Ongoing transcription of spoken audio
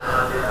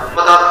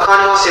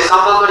して3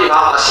番乗り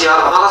場芦屋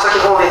尼崎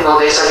方面の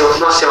電車にお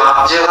きまして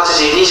は18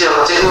時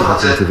28分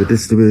発 Welcome to the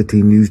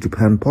Disability News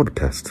Japan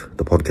podcast,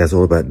 the podcast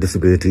all about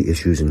disability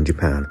issues in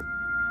Japan.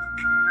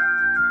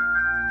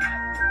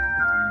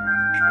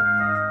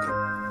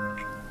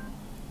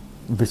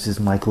 This is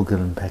Michael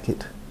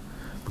Gillen-Peckett,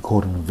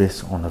 recording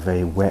this on a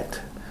very wet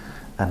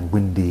and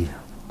windy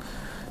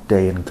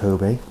day in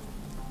Kobe.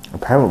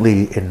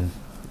 Apparently in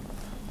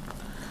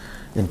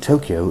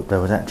Tokyo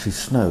there was actually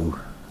snow.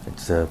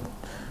 It's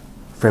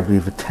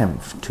February the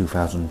 10th,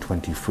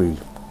 2023.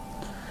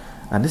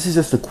 And this is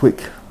just a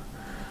quick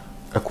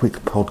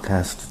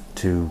podcast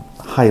to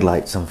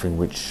highlight something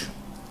which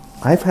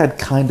I've had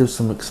kind of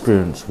some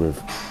experience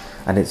with,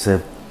 and it's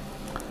the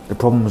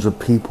problems of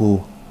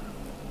people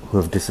who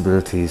have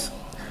disabilities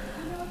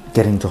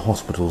getting to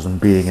hospitals and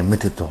being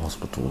admitted to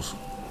hospitals,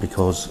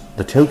 because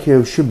the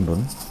Tokyo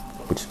Shimbun,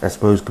 which I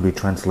suppose could be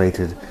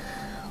translated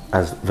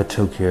as the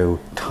Tokyo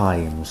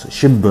Times,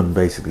 Shimbun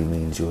basically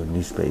means your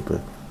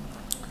newspaper,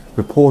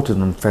 reported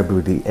on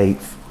February the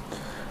 8th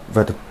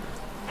that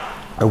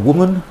a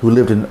woman who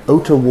lived in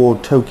Ota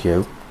Ward,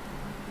 Tokyo,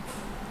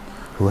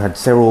 who had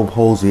cerebral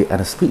palsy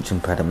and a speech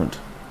impediment,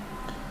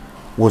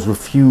 was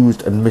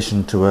refused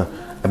admission to a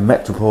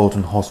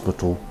metropolitan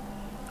hospital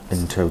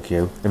in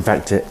Tokyo, in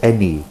fact to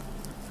any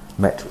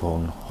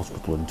metropolitan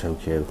hospital in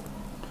Tokyo,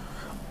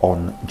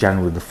 on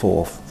January the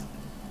 4th.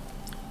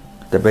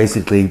 That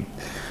basically,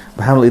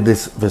 apparently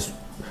this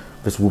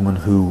woman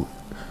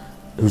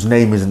whose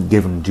name isn't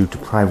given due to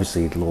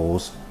privacy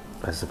laws,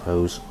 I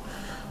suppose,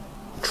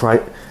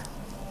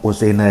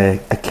 was in a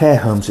care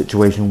home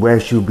situation where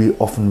she would be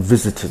often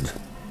visited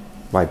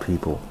by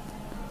people.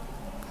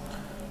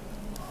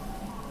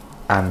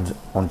 And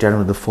on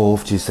January the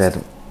 4th, she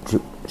said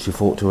she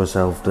thought to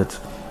herself that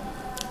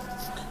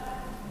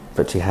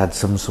she had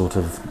some sort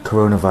of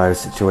coronavirus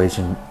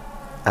situation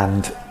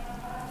and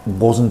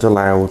wasn't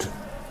allowed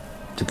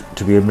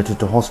to be admitted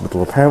to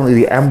hospital. Apparently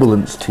the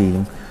ambulance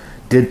team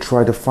did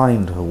try to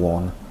find her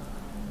one,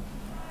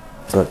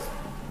 but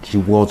she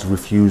was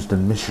refused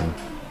admission.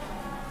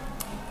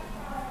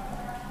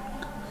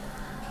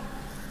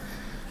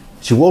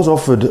 She was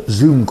offered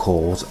Zoom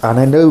calls, and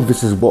I know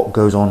this is what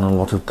goes on in a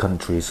lot of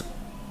countries,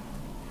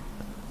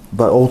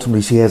 but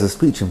ultimately she has a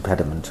speech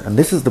impediment, and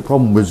this is the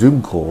problem with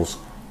Zoom calls.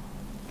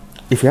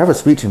 If you have a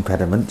speech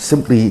impediment,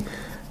 simply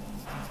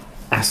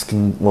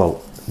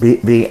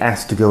being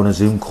asked to go on a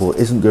Zoom call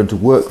isn't going to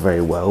work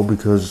very well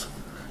because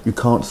you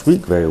can't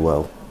speak very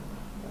well.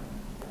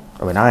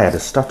 I mean, I had a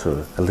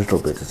stutter a little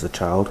bit as a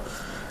child,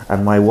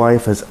 and my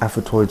wife has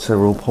apoptotic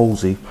cerebral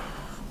palsy,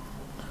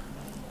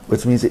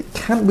 which means it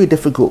can be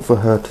difficult for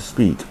her to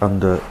speak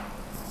under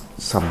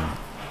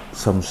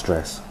some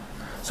stress.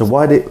 So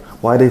why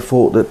they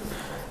thought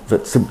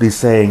that simply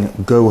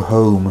saying go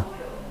home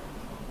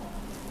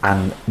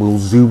and we'll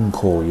Zoom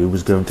call you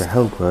was going to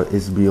help her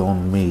is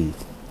beyond me.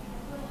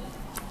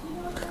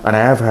 And I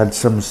have had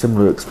some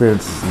similar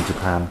experiences in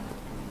Japan.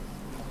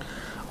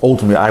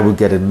 Ultimately I would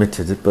get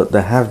admitted, but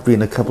there have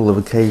been a couple of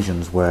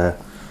occasions where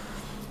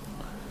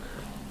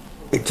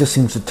it just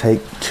seems to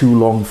take too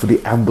long for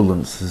the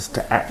ambulances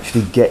to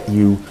actually get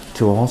you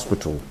to a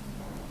hospital.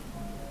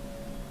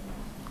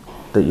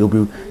 That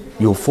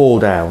you'll fall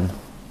down,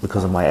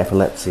 because of my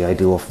epilepsy I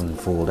do often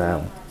fall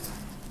down,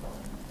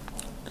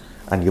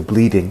 and you're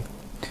bleeding,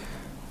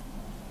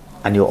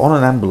 and you're on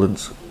an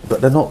ambulance, but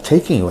they're not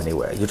taking you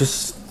anywhere. You're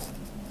just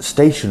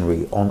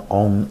stationary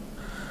on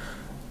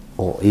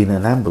or in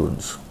an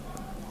ambulance.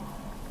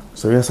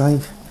 So yes,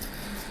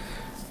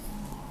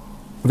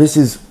 this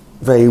is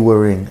very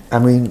worrying. I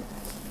mean,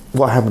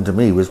 what happened to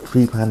me was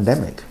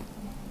pre-pandemic,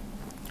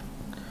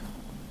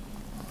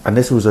 and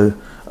this was a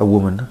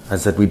woman,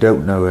 as I said, we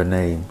don't know her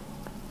name,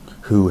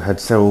 who had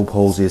cerebral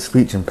palsy, a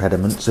speech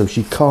impediment, so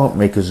she can't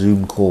make a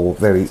Zoom call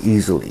very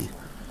easily.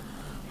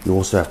 You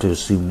also have to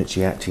assume that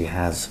she actually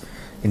has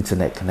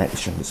internet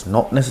connection. It's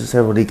not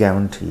necessarily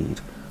guaranteed,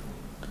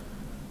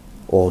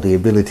 or the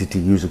ability to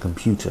use a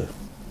computer.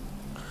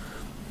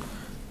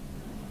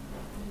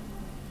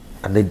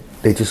 And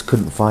they just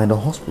couldn't find a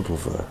hospital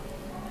for her.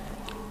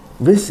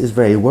 This is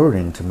very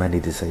worrying to many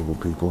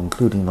disabled people,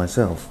 including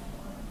myself.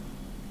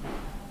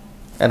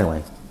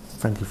 Anyway,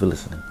 thank you for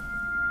listening.